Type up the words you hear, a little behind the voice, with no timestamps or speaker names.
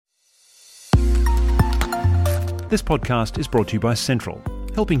This podcast is brought to you by Central,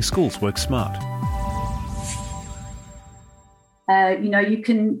 helping schools work smart.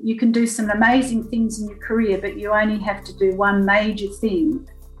 You can do some amazing things in your career, but you only have to do one major thing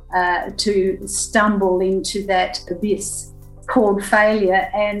to stumble into that abyss called failure.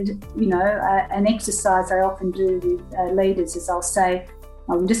 And, an exercise I often do with leaders is I'll say,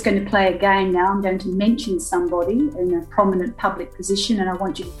 I'm just going to play a game now. I'm going to mention somebody in a prominent public position, and I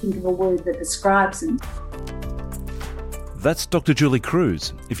want you to think of a word that describes them. That's Dr. Julie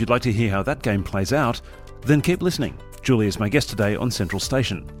Cruz. If you'd like to hear how that game plays out, then keep listening. Julie is my guest today on Central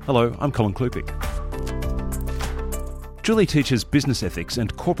Station. Hello, I'm Colin Klupik. Julie teaches business ethics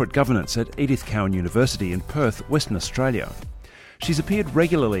and corporate governance at Edith Cowan University in Perth, Western Australia. She's appeared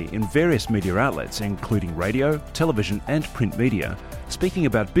regularly in various media outlets, including radio, television and print media, speaking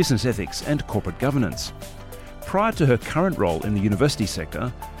about business ethics and corporate governance. Prior to her current role in the university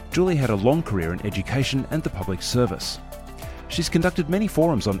sector, Julie had a long career in education and the public service. She's conducted many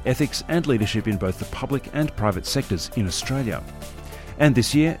forums on ethics and leadership in both the public and private sectors in Australia. And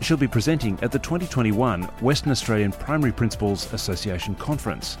this year, she'll be presenting at the 2021 Western Australian Primary Principals Association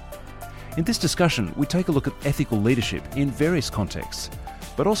Conference. In this discussion, we take a look at ethical leadership in various contexts,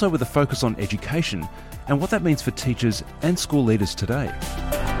 but also with a focus on education and what that means for teachers and school leaders today.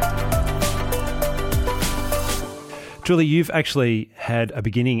 Julie, you've actually had a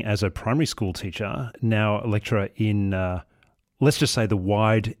beginning as a primary school teacher, now a lecturer in, let's just say, the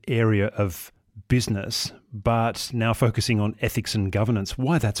wide area of business, but now focusing on ethics and governance.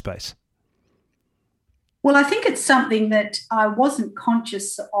 Why that space? Well, I think it's something that I wasn't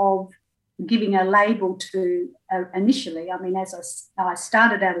conscious of giving a label to initially. I mean, as I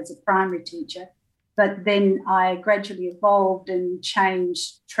started out as a primary teacher, but then I gradually evolved and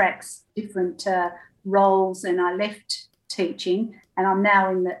changed tracks, different roles, and I left teaching, and I'm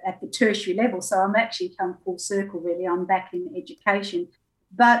now at the tertiary level. So I'm actually come full circle, really. I'm back in education.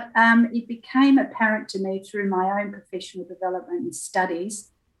 But it became apparent to me through my own professional development and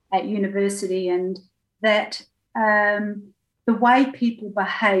studies at university, and that the way people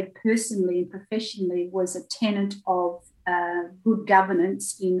behave personally and professionally was a tenet of good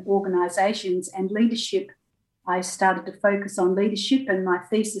governance in organisations and leadership. I started to focus on leadership, and my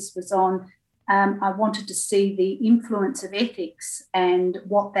thesis was on I wanted to see the influence of ethics and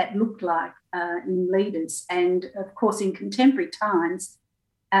what that looked like in leaders. And, of course, in contemporary times,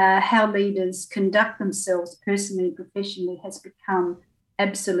 how leaders conduct themselves personally and professionally has become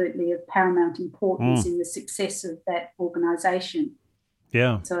absolutely of paramount importance in the success of that organisation.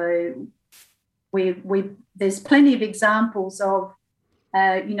 Yeah. So there's plenty of examples of,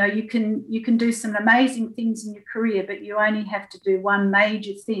 you can do some amazing things in your career, but you only have to do one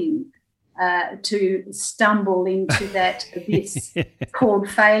major thing to stumble into that abyss called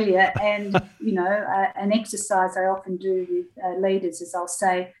failure. And, an exercise I often do with leaders is I'll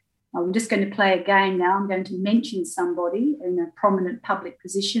say, I'm just going to play a game now. I'm going to mention somebody in a prominent public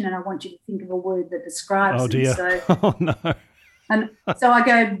position, and I want you to think of a word that describes them. Oh, dear. So, oh, no. And so I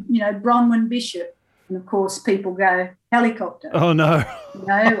go, Bronwyn Bishop, and of course people go, helicopter. Oh, no.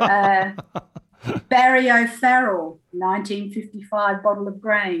 Barry O'Farrell, 1955 bottle of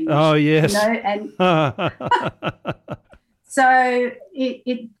Grange. Oh, yes. And so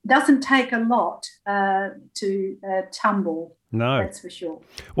it doesn't take a lot to tumble. No. That's for sure.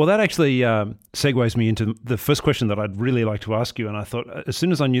 Well, that actually segues me into the first question that I'd really like to ask you. And I thought, as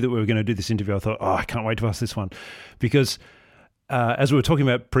soon as I knew that we were going to do this interview, I thought, I can't wait to ask this one. Because as we were talking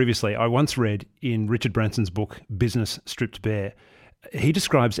about previously, I once read in Richard Branson's book, Business Stripped Bare, he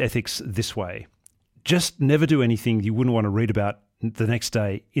describes ethics this way: just never do anything you wouldn't want to read about the next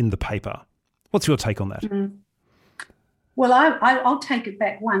day in the paper. What's your take on that? Mm-hmm. Well, I'll take it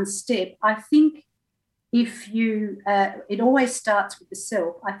back one step. I think if it always starts with the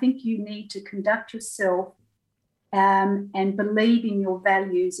self. I think you need to conduct yourself and believe in your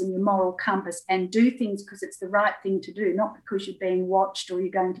values and your moral compass and do things because it's the right thing to do, not because you're being watched or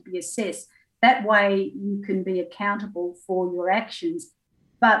you're going to be assessed. That way you can be accountable for your actions.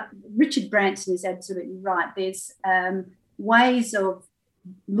 But Richard Branson is absolutely right. There's ways of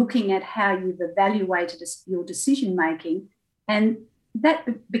looking at how you've evaluated your decision-making, and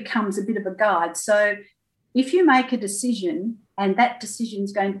that becomes a bit of a guide. So if you make a decision and that decision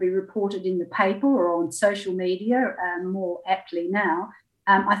is going to be reported in the paper or on social media more aptly now,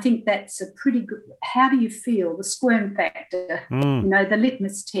 I think that's a pretty good, how do you feel, the squirm factor, the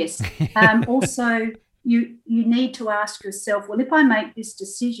litmus test. Also, you need to ask yourself, well, if I make this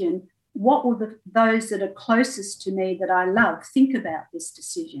decision, what will those that are closest to me that I love think about this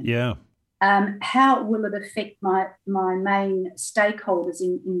decision? Yeah. How will it affect my main stakeholders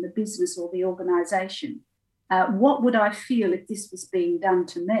in the business or the organisation? What would I feel if this was being done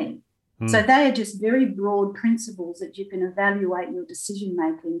to me? So they are just very broad principles that you can evaluate your decision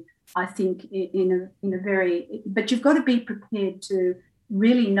making, I think, in a very, but you've got to be prepared to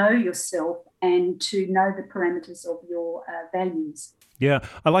really know yourself and to know the parameters of your values. Yeah,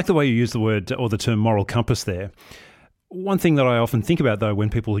 I like the way you use the word or the term moral compass there. One thing that I often think about, though,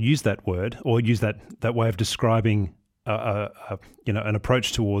 when people use that word or use that way of describing an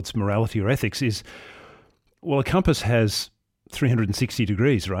approach towards morality or ethics is, well, a compass has 360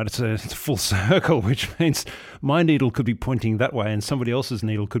 degrees, right? It's a full circle, which means my needle could be pointing that way and somebody else's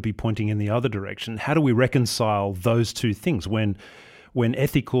needle could be pointing in the other direction. How do we reconcile those two things when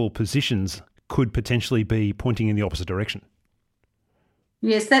ethical positions could potentially be pointing in the opposite direction?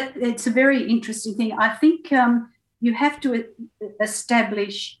 Yes, it's a very interesting thing. I think you have to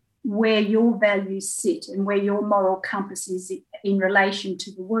establish where your values sit and where your moral compass is in relation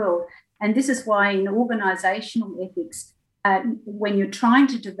to the world. And this is why in organisational ethics, when you're trying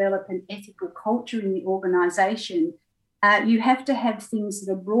to develop an ethical culture in the organisation, you have to have things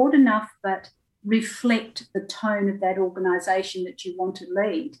that are broad enough but reflect the tone of that organisation that you want to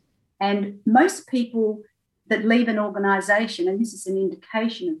lead. And most people that leave an organisation, and this is an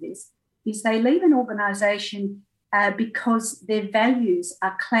indication of this, is they leave an organisation because their values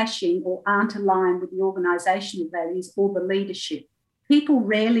are clashing or aren't aligned with the organisational values or the leadership. People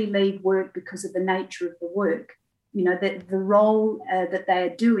rarely leave work because of the nature of the work. You know, that the role that they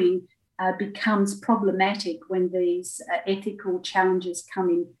are doing becomes problematic when these ethical challenges come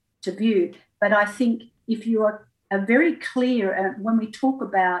into view. But I think if you are very clear, when we talk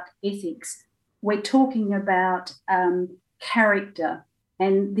about ethics, we're talking about character.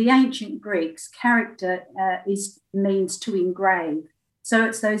 And the ancient Greeks, character means to engrave. So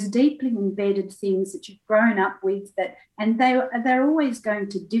it's those deeply embedded things that you've grown up with, and they're always going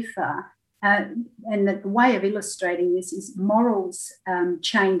to differ. And the way of illustrating this is morals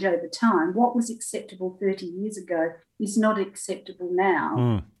change over time. What was acceptable 30 years ago is not acceptable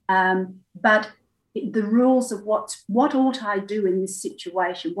now. But the rules of what ought I do in this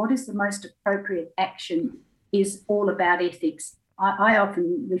situation, what is the most appropriate action, is all about ethics. I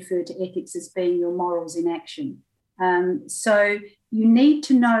often refer to ethics as being your morals in action. So you need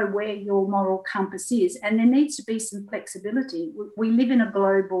to know where your moral compass is, and there needs to be some flexibility. We live in a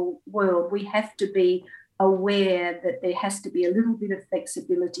global world. We have to be aware that there has to be a little bit of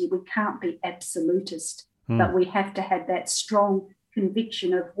flexibility. We can't be absolutist, but we have to have that strong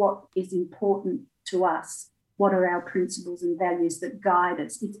conviction of what is important to us. What are our principles and values that guide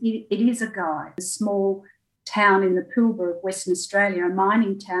us? It is a guide. A small town in the Pilbara of Western Australia, a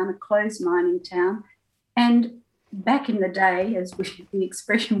mining town, a closed mining town, and back in the day, as the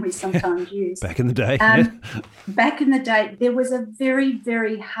expression we sometimes use. Back in the day, Back in the day, there was a very,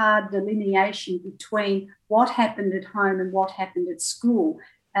 very hard delineation between what happened at home and what happened at school.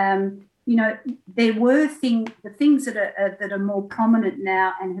 There were the things that are more prominent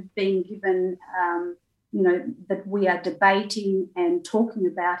now and have been given, that we are debating and talking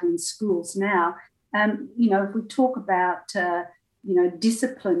about in schools now. If we talk about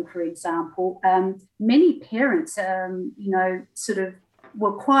discipline, for example, many parents,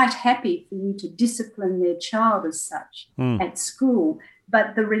 were quite happy for you to discipline their child as such at school.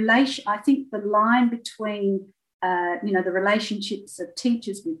 But I think the line between, the relationships of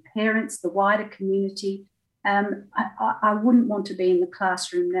teachers with parents, the wider community, I wouldn't want to be in the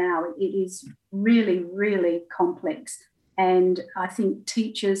classroom now. It is really, really complex. And I think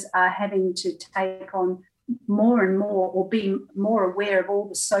teachers are having to take on more and more, or be more aware of all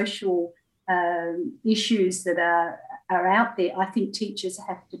the social issues that are out there. I think teachers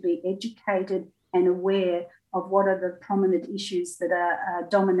have to be educated and aware of what are the prominent issues that are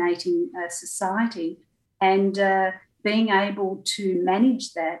dominating society, and being able to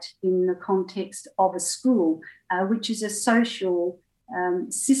manage that in the context of a school, which is a social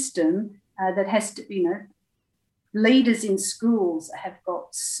system that has to, leaders in schools have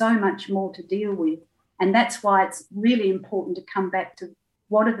got so much more to deal with. And that's why it's really important to come back to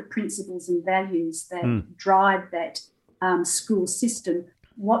what are the principles and values that drive that school system.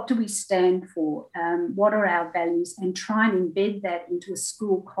 What do we stand for? What are our values? And try and embed that into a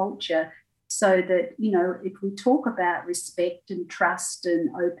school culture so that, if we talk about respect and trust and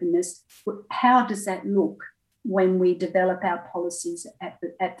openness, how does that look when we develop our policies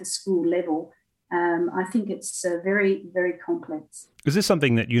at the school level? I think it's very, very complex. Is this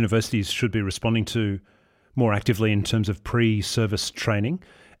something that universities should be responding to more actively in terms of pre-service training?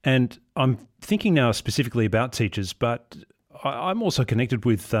 And I'm thinking now specifically about teachers, but I'm also connected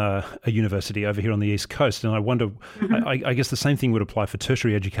with a university over here on the East Coast, and I wonder, I guess the same thing would apply for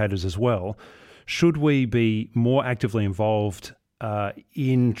tertiary educators as well. should we be more actively involved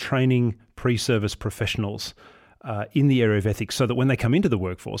in training pre-service professionals in the area of ethics, so that when they come into the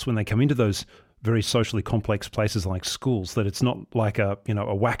workforce, when they come into those very socially complex places like schools, that it's not like a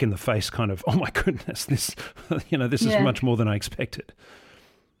whack in the face kind of, oh my goodness, this this is much more than I expected.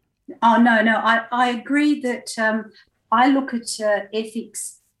 Oh no, I agree that I look at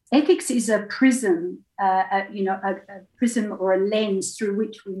ethics. Ethics is a prism, a prism or a lens through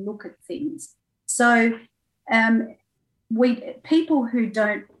which we look at things. So people who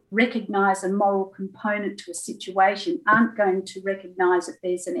don't recognise a moral component to a situation aren't going to recognise that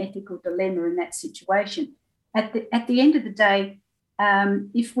there's an ethical dilemma in that situation. At the end of the day,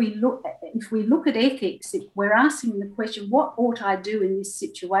 if we look at ethics, if we're asking the question, what ought I do in this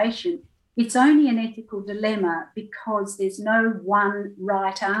situation? It's only an ethical dilemma because there's no one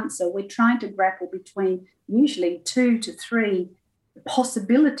right answer. We're trying to grapple between usually 2 to 3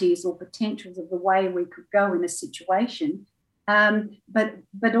 possibilities or potentials of the way we could go in a situation.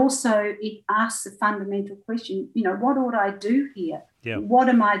 But also it asks a fundamental question, what ought I do here? Yeah. What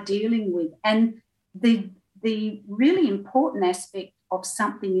am I dealing with? And the really important aspect of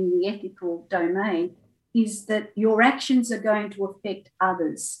something in the ethical domain is that your actions are going to affect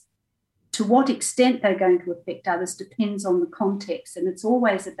others. To what extent they're going to affect others depends on the context, and it's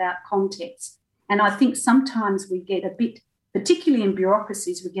always about context. And I think sometimes we get a bit, particularly in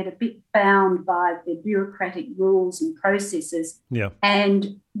bureaucracies, we get a bit bound by the bureaucratic rules and processes,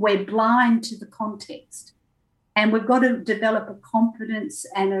 and we're blind to the context. And we've got to develop a confidence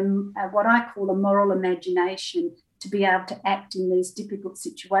and what I call a moral imagination to be able to act in these difficult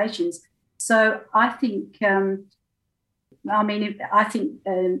situations. So I think,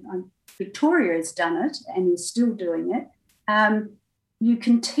 Victoria has done it and is still doing it. You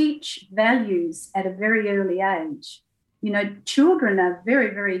can teach values at a very early age. Children are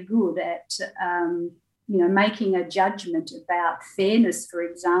very, very good at, making a judgment about fairness, for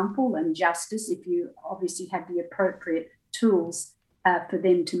example, and justice, if you obviously have the appropriate tools for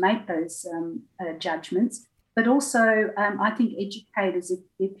them to make those judgments. But also, I think educators,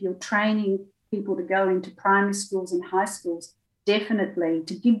 if you're training people to go into primary schools and high schools, definitely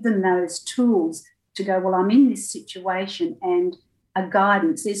to give them those tools to go, well, I'm in this situation, and a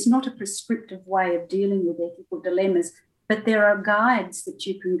guidance. There's not a prescriptive way of dealing with ethical dilemmas, but there are guides that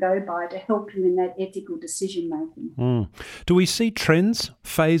you can go by to help you in that ethical decision-making. Do we see trends,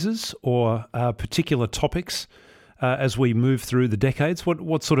 phases, or particular topics as we move through the decades?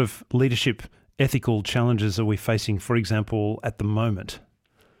 What sort of leadership ethical challenges are we facing, for example, at the moment?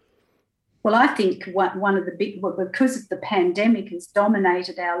 Well, I think one of the big, because the pandemic has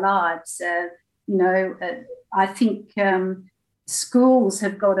dominated our lives, I think schools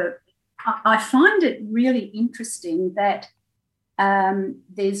have got to, I find it really interesting that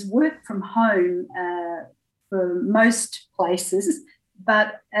there's work from home for most places,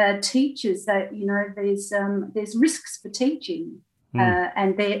 but teachers, that there's risks for teaching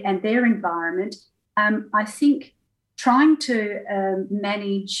and their environment. I think trying to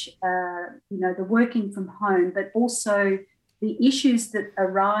manage, the working from home, but also the issues that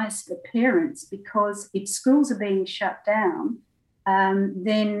arise for parents, because if schools are being shut down,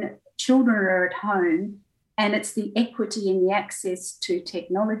 then children are at home, and it's the equity and the access to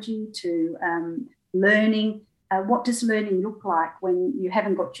technology, to learning. What does learning look like when you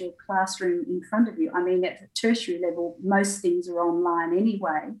haven't got your classroom in front of you? I mean, at the tertiary level, most things are online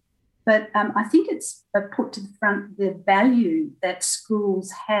anyway. But I think it's put to the front the value that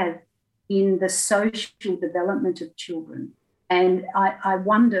schools have in the social development of children. And I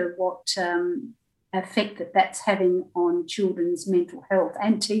wonder what effect that's having on children's mental health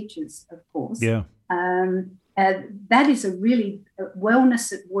and teachers, of course. Yeah. That is a really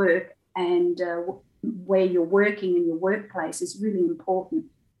wellness at work, and where you're working in your workplace is really important.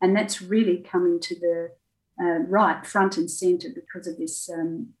 And that's really coming to the right front and centre because of this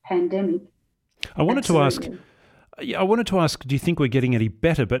pandemic. I wanted to ask, do you think we're getting any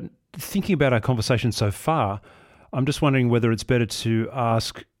better? But thinking about our conversation so far, I'm just wondering whether it's better to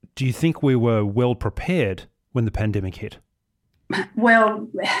ask, do you think we were well prepared when the pandemic hit? Well,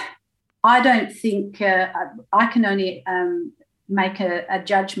 I don't think I can only make a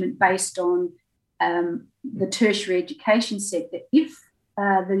judgment based on the tertiary education sector. If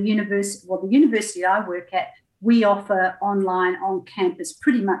the university I work at, we offer online, on campus,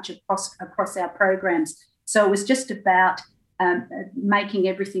 pretty much across our programs. So it was just about making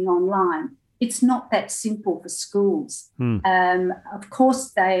everything online. It's not that simple for schools. Of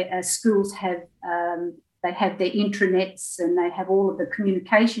course, schools have they have their intranets and they have all of the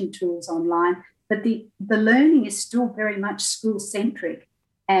communication tools online, but the learning is still very much school-centric.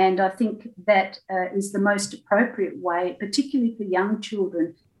 And I think that is the most appropriate way, particularly for young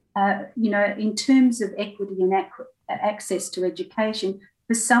children. In terms of equity and access to education,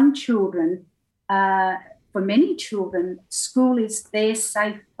 for some children, for many children, school is their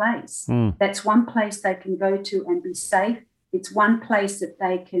safe place. That's one place they can go to and be safe. It's one place that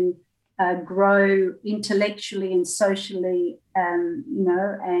they can grow intellectually and socially,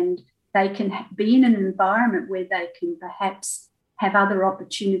 and they can be in an environment where they can perhaps have other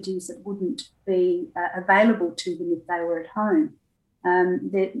opportunities that wouldn't be available to them if they were at home.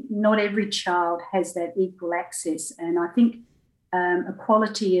 That not every child has that equal access, and I think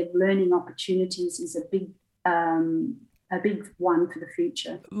equality of learning opportunities is a big one for the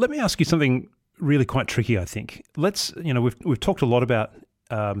future. Let me ask you something really quite tricky. I think we've talked a lot about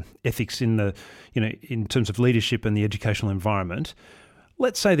ethics in terms of leadership and the educational environment.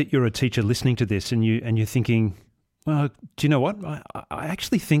 Let's say that you're a teacher listening to this and you're thinking, well, do you know what? I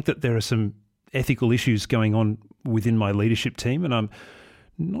actually think that there are some ethical issues going on within my leadership team, and I'm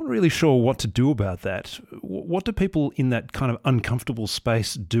not really sure what to do about that. What do people in that kind of uncomfortable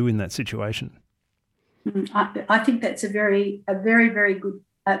space do in that situation? I think that's a very, very good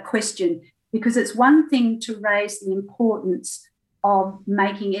question, because it's one thing to raise the importance of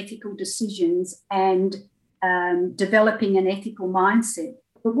making ethical decisions and developing an ethical mindset.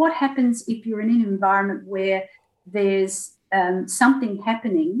 But what happens if you're in an environment where there's something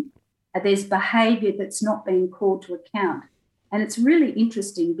happening, there's behaviour that's not being called to account? And it's really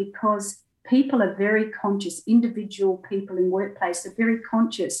interesting because people are very conscious, individual people in workplace are very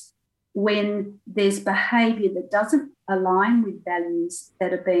conscious when there's behaviour that doesn't align with values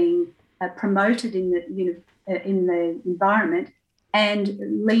that are being promoted in the environment, and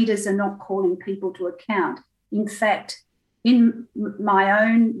leaders are not calling people to account. In fact, in my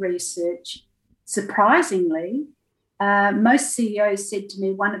own research, surprisingly, most CEOs said to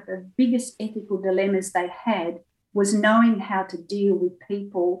me one of the biggest ethical dilemmas they had was knowing how to deal with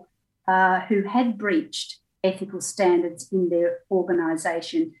people who had breached ethical standards in their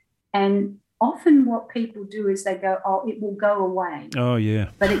organisation. And often what people do is they go, oh, it will go away. Oh, yeah.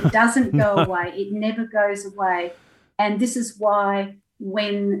 But it doesn't go away. It never goes away. And this is why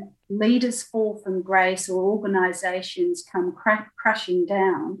when leaders fall from grace or organisations come crushing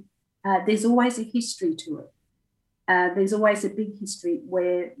down, there's always a history to it. There's always a big history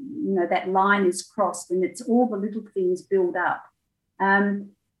where, that line is crossed, and it's all the little things build up.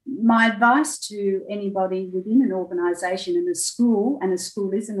 My advice to anybody within an organisation and a school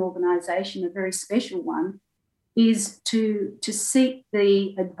is an organisation, a very special one, is to seek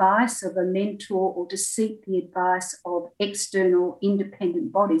the advice of a mentor or to seek the advice of external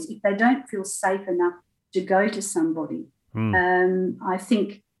independent bodies if they don't feel safe enough to go to somebody. I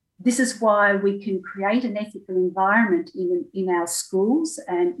think this is why we can create an ethical environment in our schools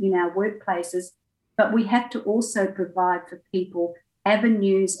and in our workplaces, but we have to also provide for people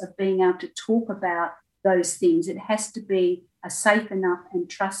avenues of being able to talk about those things. It has to be a safe enough and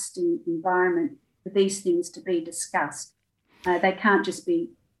trusting environment for these things to be discussed. They can't just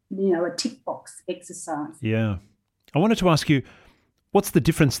be, a tick box exercise. Yeah. I wanted to ask you, what's the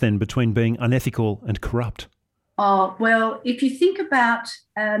difference then between being unethical and corrupt? Oh, well, if you think about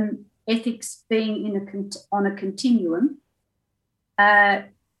ethics being on a continuum, I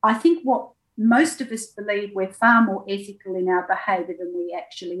think what most of us believe we're far more ethical in our behaviour than we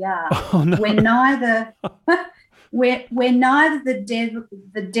actually are. Oh, no. We're neither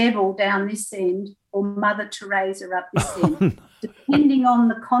the devil down this end or Mother Teresa up this end. No. Depending on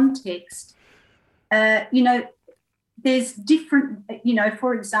the context, there's different,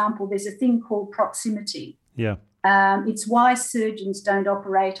 for example, there's a thing called proximity. Yeah. It's why surgeons don't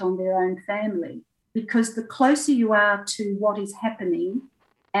operate on their own family, because the closer you are to what is happening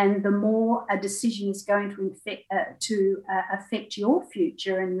and the more a decision is going to affect your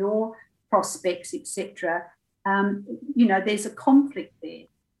future and your prospects, etc., there's a conflict there.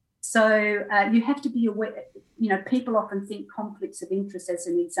 So you have to be aware, people often think conflicts of interest, as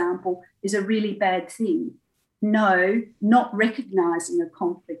an example, is a really bad thing. No, not recognising a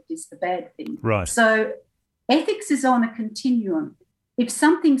conflict is the bad thing. Right. So ethics is on a continuum. If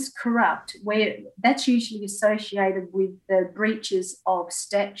something's corrupt, where that's usually associated with the breaches of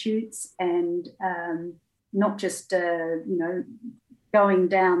statutes and not just, going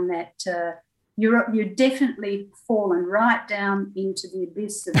down that, you're definitely fallen right down into the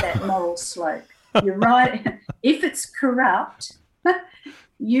abyss of that moral slope. You're right. If it's corrupt,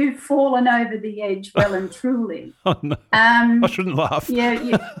 you've fallen over the edge well and truly. Oh, no. I shouldn't laugh.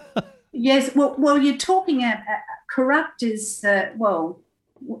 Yeah. Yes. Well, you're talking about corrupt is,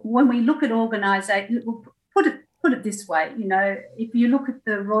 when we look at organisations, put it it this way, if you look at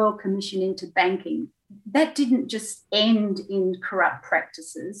the Royal Commission into Banking, that didn't just end in corrupt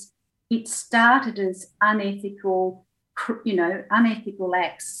practices. It started as unethical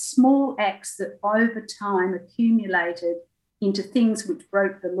acts, small acts that over time accumulated into things which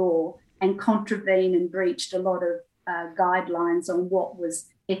broke the law and contravened and breached a lot of guidelines on what was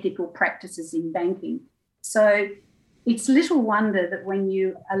ethical practices in banking. So it's little wonder that when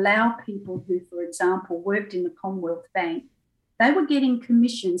you allow people who, for example, worked in the Commonwealth Bank, they were getting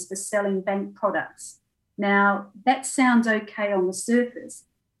commissions for selling bank products. Now, that sounds okay on the surface,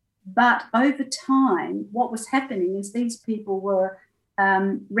 but over time, what was happening is these people were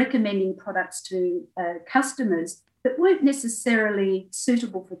recommending products to customers that weren't necessarily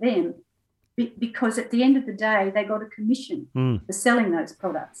suitable for them, because at the end of the day, they got a commission for selling those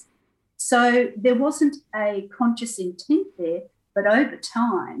products. So there wasn't a conscious intent there, but over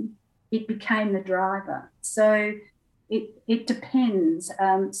time, it became the driver. So it depends.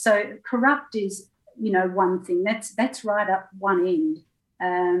 So corrupt is, one thing. That's right up one end.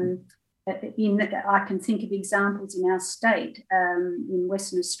 I can think of examples in our state, in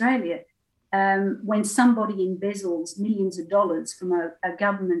Western Australia, when somebody embezzles millions of dollars from a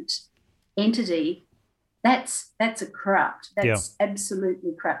government entity. That's a corrupt. That's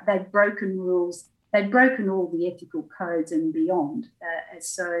absolutely corrupt. They've broken rules. They've broken all the ethical codes and beyond.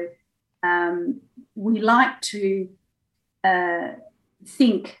 So we like to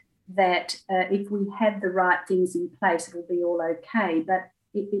think that if we have the right things in place, it'll be all okay. But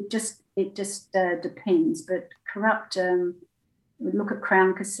it just depends. But corrupt. Look at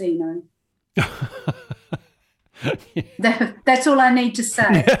Crown Casino. That's all I need to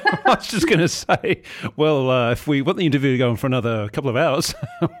say. I was just going to say, well, if we want the interview to go on for another couple of hours,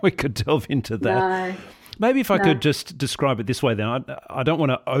 we could delve into that. No. Maybe if I could just describe it this way then. I don't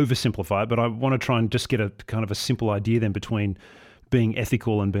want to oversimplify it, but I want to try and just get a kind of a simple idea then between being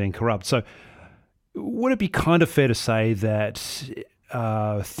ethical and being corrupt. So would it be kind of fair to say that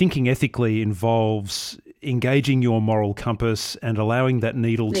thinking ethically involves engaging your moral compass and allowing that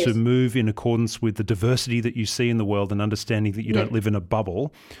needle to move in accordance with the diversity that you see in the world and understanding that you don't live in a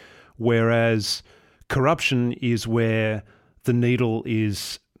bubble, whereas corruption is where the needle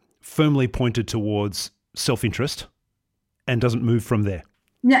is firmly pointed towards self-interest and doesn't move from there?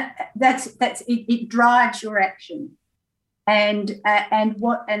 No, that's it drives your action. And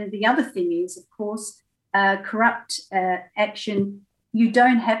the other thing is, of course, corrupt action, you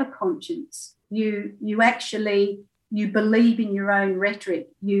don't have a conscience. You actually believe in your own rhetoric.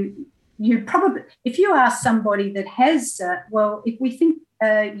 You probably, if you ask somebody that has, if we think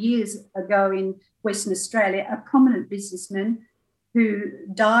years ago in Western Australia, a prominent businessman who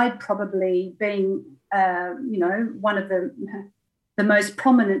died probably being, one of the most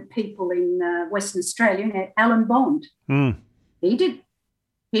prominent people in Western Australia, Alan Bond. He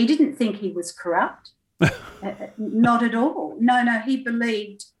didn't think he was corrupt, not at all. No, he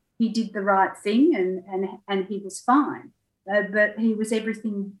believed he did the right thing and he was fine, but he was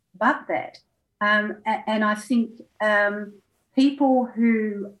everything but that. And I think people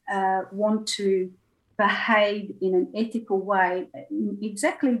who want to behave in an ethical way,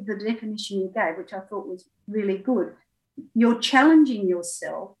 exactly the definition you gave, which I thought was really good, you're challenging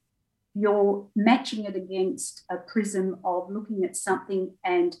yourself, you're matching it against a prism of looking at something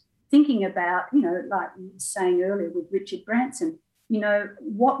and thinking about, like you were saying earlier with Richard Branson,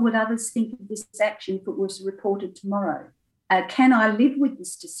 what would others think of this action if it was reported tomorrow? Can I live with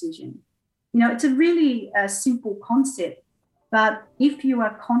this decision? It's a really simple concept, but if you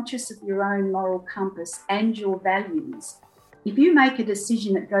are conscious of your own moral compass and your values, if you make a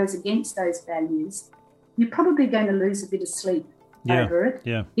decision that goes against those values, you're probably going to lose a bit of sleep over it.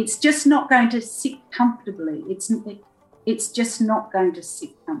 Yeah. It's just not going to sit comfortably. It's just not going to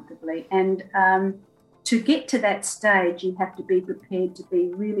sit comfortably. And to get to that stage, you have to be prepared to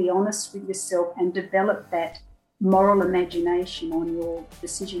be really honest with yourself and develop that moral imagination on your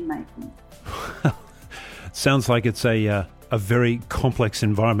decision-making. Sounds like it's a very complex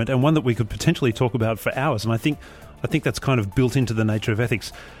environment and one that we could potentially talk about for hours. And I think that's kind of built into the nature of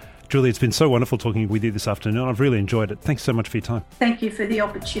ethics. Julie, it's been so wonderful talking with you this afternoon. I've really enjoyed it. Thanks so much for your time. Thank you for the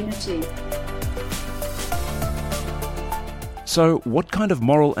opportunity. So, what kind of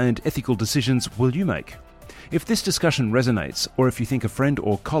moral and ethical decisions will you make? If this discussion resonates, or if you think a friend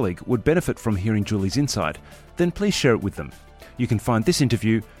or colleague would benefit from hearing Julie's insight, then please share it with them. You can find this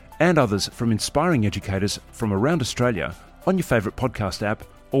interview and others from inspiring educators from around Australia on your favourite podcast app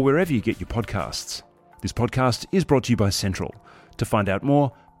or wherever you get your podcasts. This podcast is brought to you by Central. To find out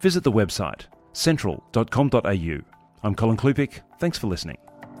more, visit the website central.com.au. I'm Colin Klupik. Thanks for listening.